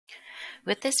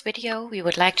With this video, we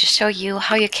would like to show you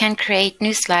how you can create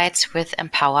new slides with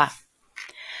Empower.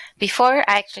 Before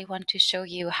I actually want to show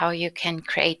you how you can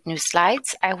create new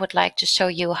slides, I would like to show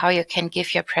you how you can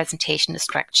give your presentation a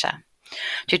structure.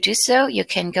 To do so, you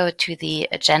can go to the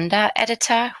agenda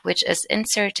editor, which is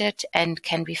inserted and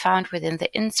can be found within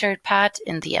the insert part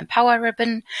in the Empower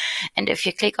ribbon. And if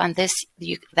you click on this,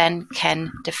 you then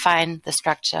can define the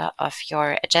structure of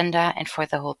your agenda and for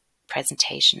the whole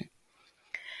presentation.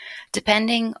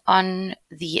 Depending on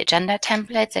the agenda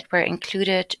templates that were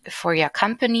included for your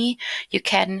company, you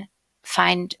can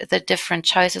find the different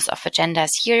choices of agendas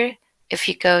here. If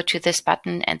you go to this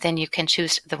button, and then you can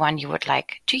choose the one you would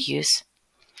like to use.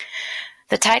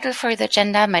 The title for the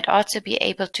agenda might also be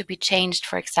able to be changed.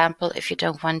 For example, if you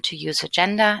don't want to use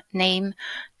agenda name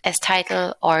as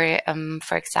title, or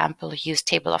for example, use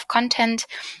table of content,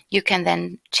 you can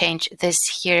then change this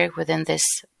here within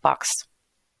this box.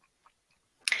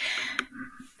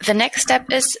 The next step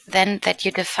is then that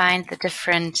you define the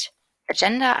different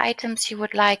agenda items you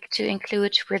would like to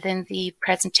include within the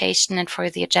presentation and for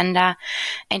the agenda.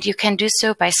 And you can do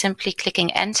so by simply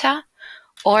clicking Enter,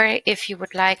 or if you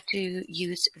would like to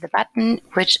use the button,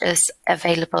 which is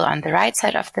available on the right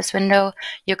side of this window,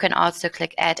 you can also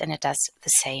click Add and it does the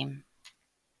same.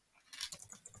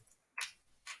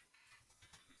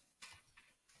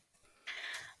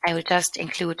 I will just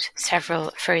include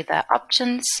several further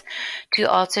options to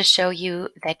also show you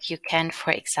that you can, for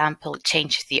example,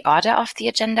 change the order of the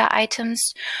agenda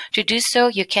items. To do so,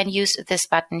 you can use this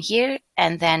button here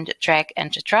and then drag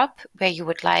and drop where you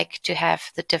would like to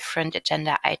have the different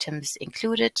agenda items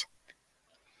included.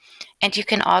 And you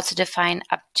can also define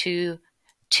up to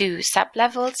 2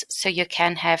 sub-levels, so you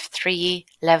can have 3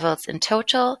 levels in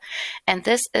total. And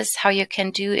this is how you can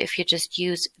do if you just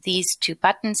use these 2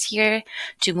 buttons here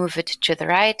to move it to the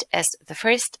right as the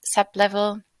first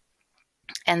sub-level,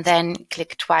 and then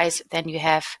click twice, then you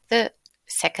have the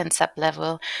second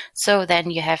sub-level. So then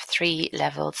you have 3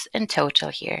 levels in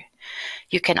total here.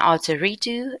 You can also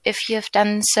redo if you have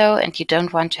done so and you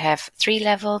don't want to have 3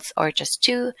 levels or just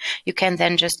 2. You can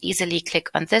then just easily click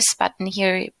on this button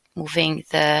here, moving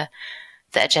the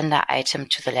agenda item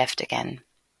to the left again.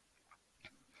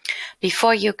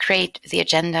 Before you create the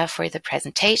agenda for the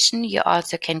presentation, you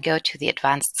also can go to the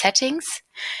advanced settings.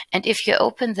 And if you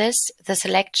open this, the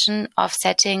selection of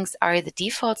settings are the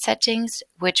default settings,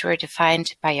 which were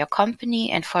defined by your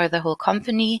company and for the whole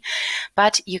company.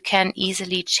 But you can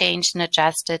easily change and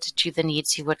adjust it to the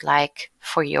needs you would like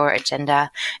for your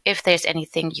agenda, if there's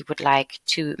anything you would like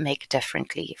to make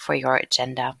differently for your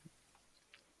agenda.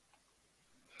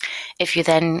 If you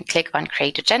then click on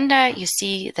Create Agenda, you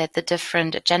see that the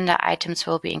different agenda items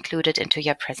will be included into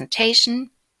your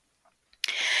presentation.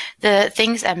 The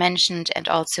things I mentioned, and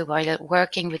also while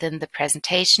working within the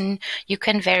presentation, you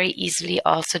can very easily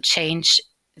also change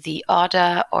the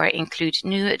order or include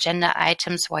new agenda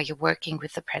items while you're working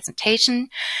with the presentation.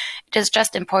 It is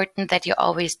just important that you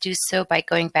always do so by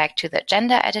going back to the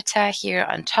agenda editor here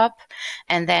on top.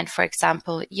 And then, for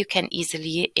example, you can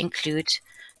easily include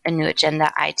a new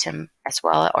agenda item as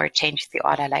well, or change the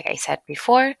order like I said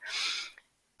before.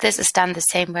 This is done the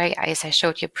same way as I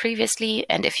showed you previously,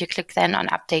 and if you click then on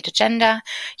Update Agenda,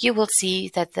 you will see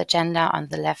that the agenda on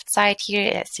the left side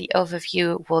here as the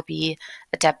overview will be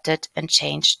adapted and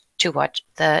changed to what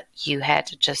you had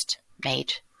just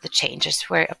made. The changes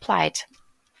were applied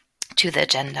to the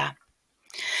agenda.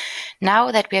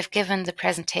 Now that we have given the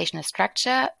presentation a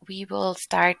structure, we will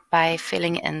start by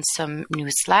filling in some new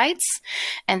slides.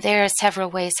 And there are several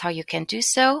ways how you can do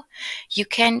so. You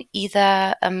can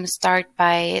either start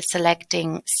by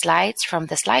selecting slides from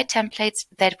the slide templates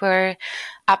that were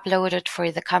uploaded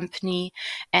for the company.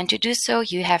 And to do so,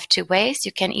 you have 2 ways.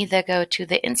 You can either go to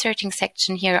the inserting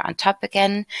section here on top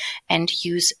again and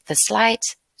use the slide.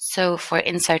 So for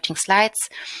inserting slides,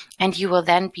 and you will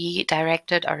then be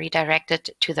directed or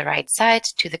redirected to the right side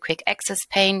to the quick access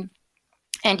pane.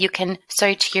 And you can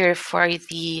search here for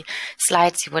the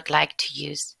slides you would like to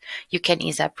use. You can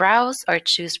either browse or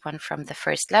choose one from the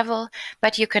first level,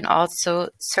 but you can also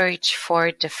search for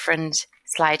different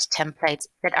slide templates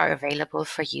that are available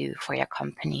for you, for your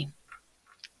company.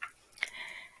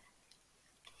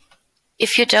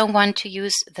 If you don't want to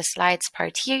use the slides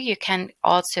part here, you can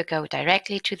also go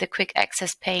directly to the quick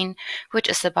access pane, which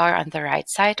is the bar on the right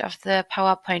side of the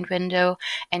PowerPoint window,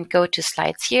 and go to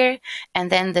slides here.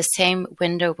 And then the same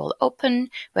window will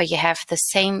open where you have the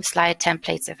same slide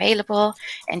templates available.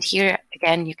 And here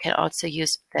again, you can also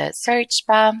use the search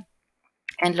bar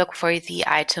and look for the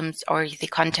items or the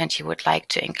content you would like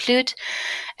to include.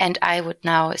 And I would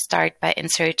now start by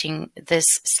inserting this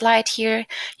slide here.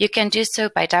 You can do so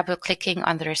by double-clicking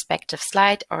on the respective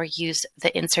slide or use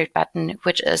the insert button,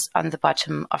 which is on the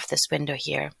bottom of this window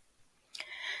here.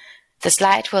 The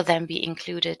slide will then be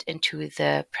included into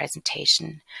the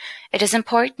presentation. It is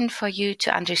important for you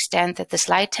to understand that the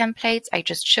slide templates I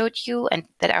just showed you and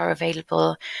that are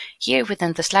available here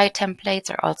within the slide templates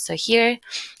are also here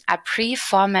are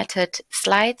pre-formatted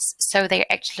slides, so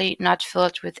they're actually not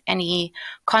filled with any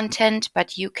content,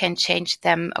 but you can change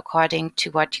them according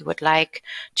to what you would like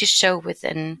to show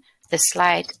within the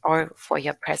slide or for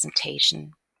your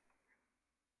presentation.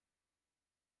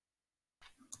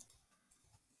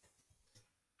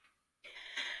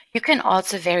 You can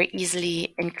also very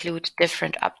easily include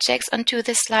different objects onto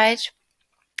this slide.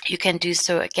 You can do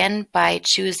so again by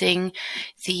choosing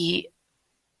the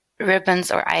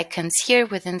ribbons or icons here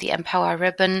within the Empower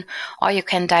ribbon, or you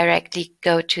can directly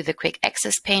go to the quick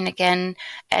access pane again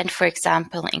and, for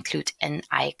example, include an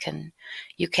icon.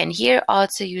 You can here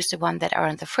also use the one that are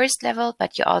on the first level,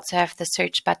 but you also have the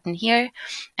search button here,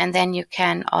 and then you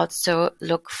can also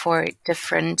look for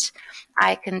different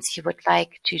icons you would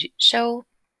like to show,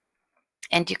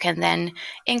 and you can then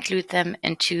include them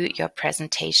into your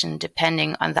presentation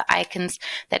depending on the icons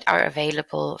that are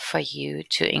available for you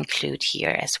to include here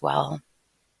as well.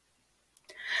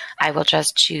 I will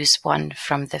just choose one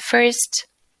from the first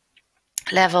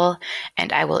level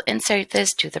and I will insert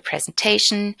this to the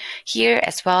presentation. Here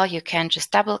as well, you can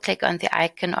just double click on the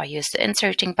icon or use the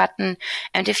inserting button.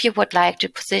 And if you would like to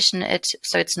position it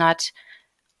so it's not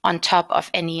on top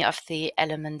of any of the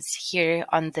elements here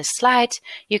on this slide,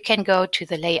 you can go to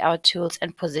the layout tools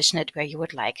and position it where you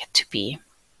would like it to be.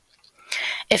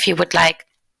 If you would like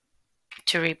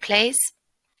to replace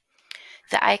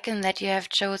the icon that you have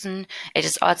chosen, it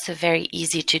is also very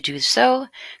easy to do so.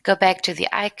 Go back to the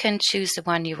icon, choose the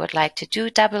one you would like to do,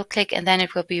 double click, and then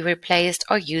it will be replaced,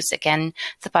 or use again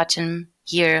the button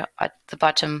here at the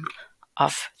bottom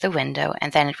of the window,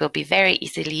 and then it will be very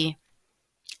easily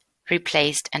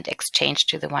replaced and exchanged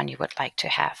to the one you would like to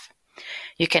have.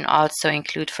 You can also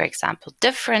include, for example,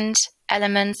 different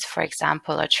elements, for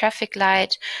example, a traffic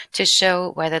light to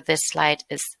show whether this slide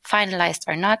is finalized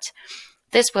or not.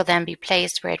 This will then be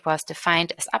placed where it was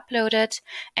defined as uploaded.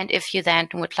 And if you then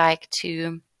would like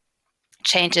to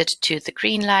change it to the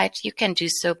green light, you can do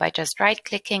so by just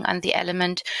right-clicking on the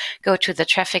element, go to the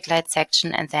traffic light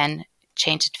section, and then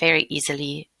change it very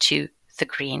easily to the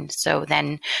green. So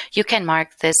then you can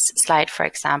mark this slide, for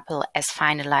example, as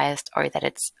finalized, or that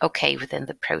it's okay within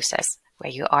the process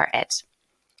where you are at.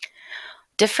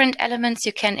 Different elements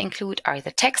you can include are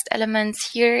the text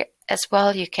elements here as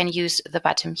well. You can use the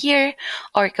button here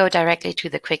or go directly to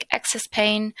the quick access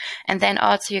pane. And then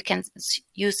also you can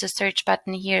use the search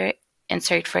button here,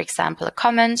 insert, for example, a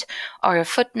comment or a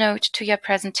footnote to your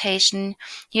presentation.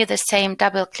 Here the same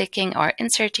double clicking or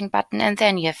inserting button, and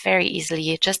then you have very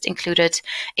easily just included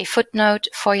a footnote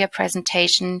for your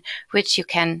presentation, which you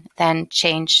can then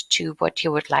change to what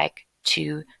you would like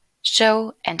to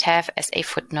show and have as a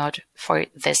footnote for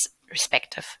this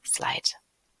respective slide.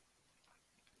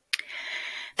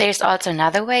 There's also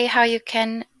another way how you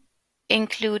can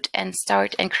include and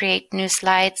start and create new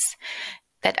slides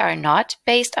that are not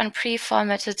based on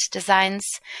pre-formatted designs.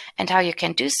 And how you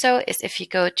can do so is if you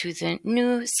go to the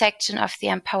new section of the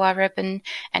Empower ribbon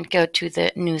and go to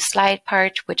the new slide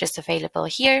part, which is available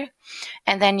here.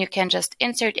 And then you can just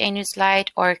insert a new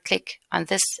slide or click on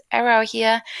this arrow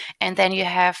here. And then you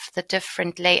have the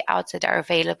different layouts that are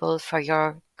available for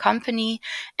your company.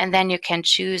 And then you can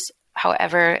choose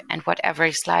however and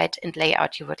whatever slide and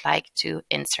layout you would like to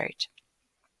insert.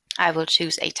 I will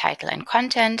choose a title and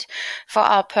content for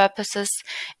our purposes,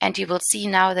 and you will see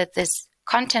now that this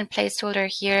content placeholder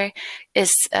here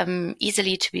is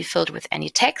easily to be filled with any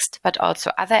text, but also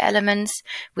other elements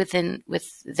with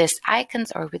this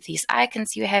icons or with these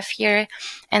icons you have here.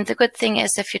 And the good thing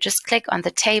is if you just click on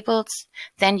the tables,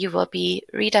 then you will be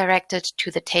redirected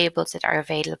to the tables that are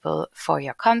available for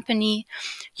your company.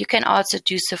 You can also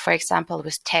do so, for example,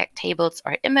 with tables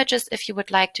or images if you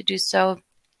would like to do so.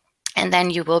 And then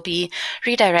you will be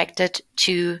redirected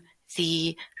to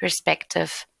the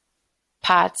respective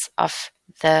parts of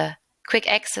the quick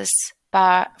access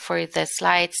bar for the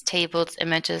slides, tables,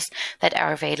 images that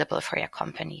are available for your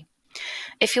company.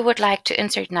 If you would like to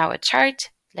insert now a chart,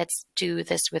 let's do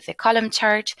this with a column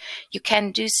chart. You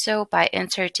can do so by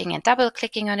inserting and double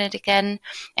clicking on it again.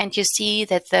 And you see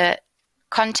that the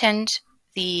content,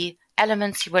 the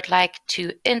elements you would like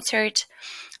to insert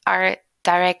are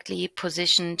directly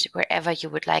positioned wherever you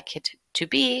would like it to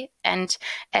be. And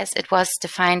as it was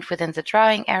defined within the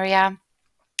drawing area,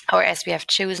 or as we have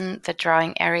chosen the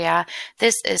drawing area,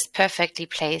 this is perfectly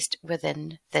placed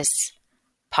within this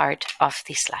part of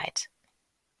the slide.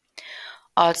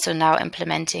 Also now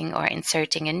implementing or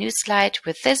inserting a new slide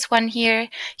with this one here,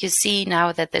 you see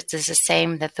now that this is the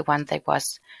same that the one that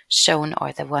was shown,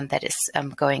 or the one that is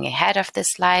going ahead of the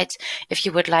slide. If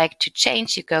you would like to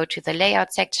change, you go to the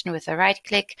layout section with a right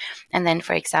click, and then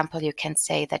for example you can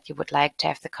say that you would like to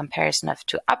have the comparison of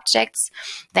two objects.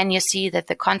 Then you see that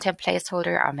the content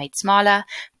placeholder are made smaller.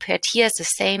 But here's the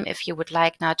same if you would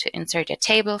like now to insert a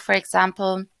table, for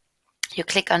example. You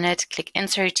click on it, click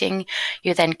inserting.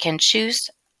 You then can choose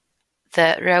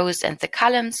the rows and the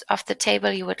columns of the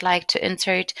table you would like to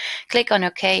insert. Click on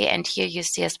OK, and here you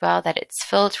see as well that it's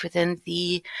filled within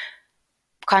the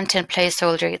content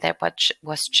placeholder that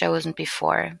was chosen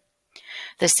before.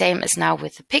 The same is now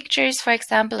with the pictures, for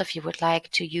example. If you would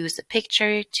like to use a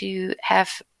picture to have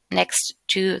next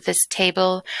to this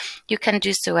table, you can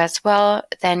do so as well.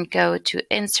 Then go to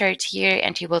insert here,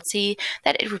 and you will see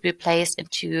that it will be placed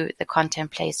into the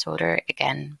content placeholder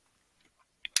again.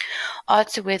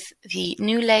 Also with the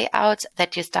new layout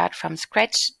that you start from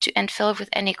scratch and fill with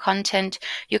any content,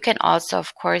 you can also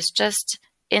of course just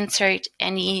insert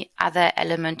any other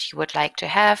element you would like to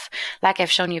have, like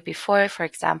I've shown you before, for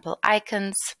example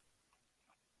icons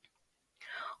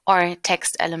or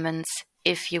text elements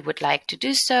if you would like to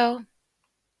do so.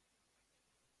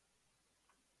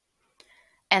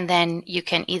 And then you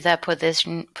can either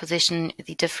position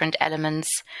the different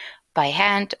elements by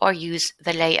hand or use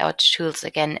the layout tools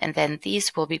again, and then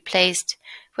these will be placed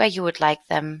where you would like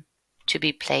them to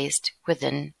be placed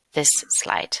within this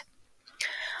slide.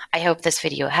 I hope this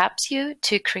video helps you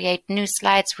to create new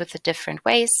slides with the different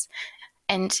ways,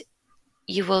 and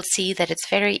you will see that it's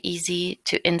very easy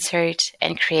to insert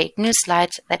and create new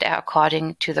slides that are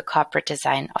according to the corporate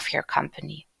design of your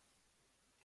company.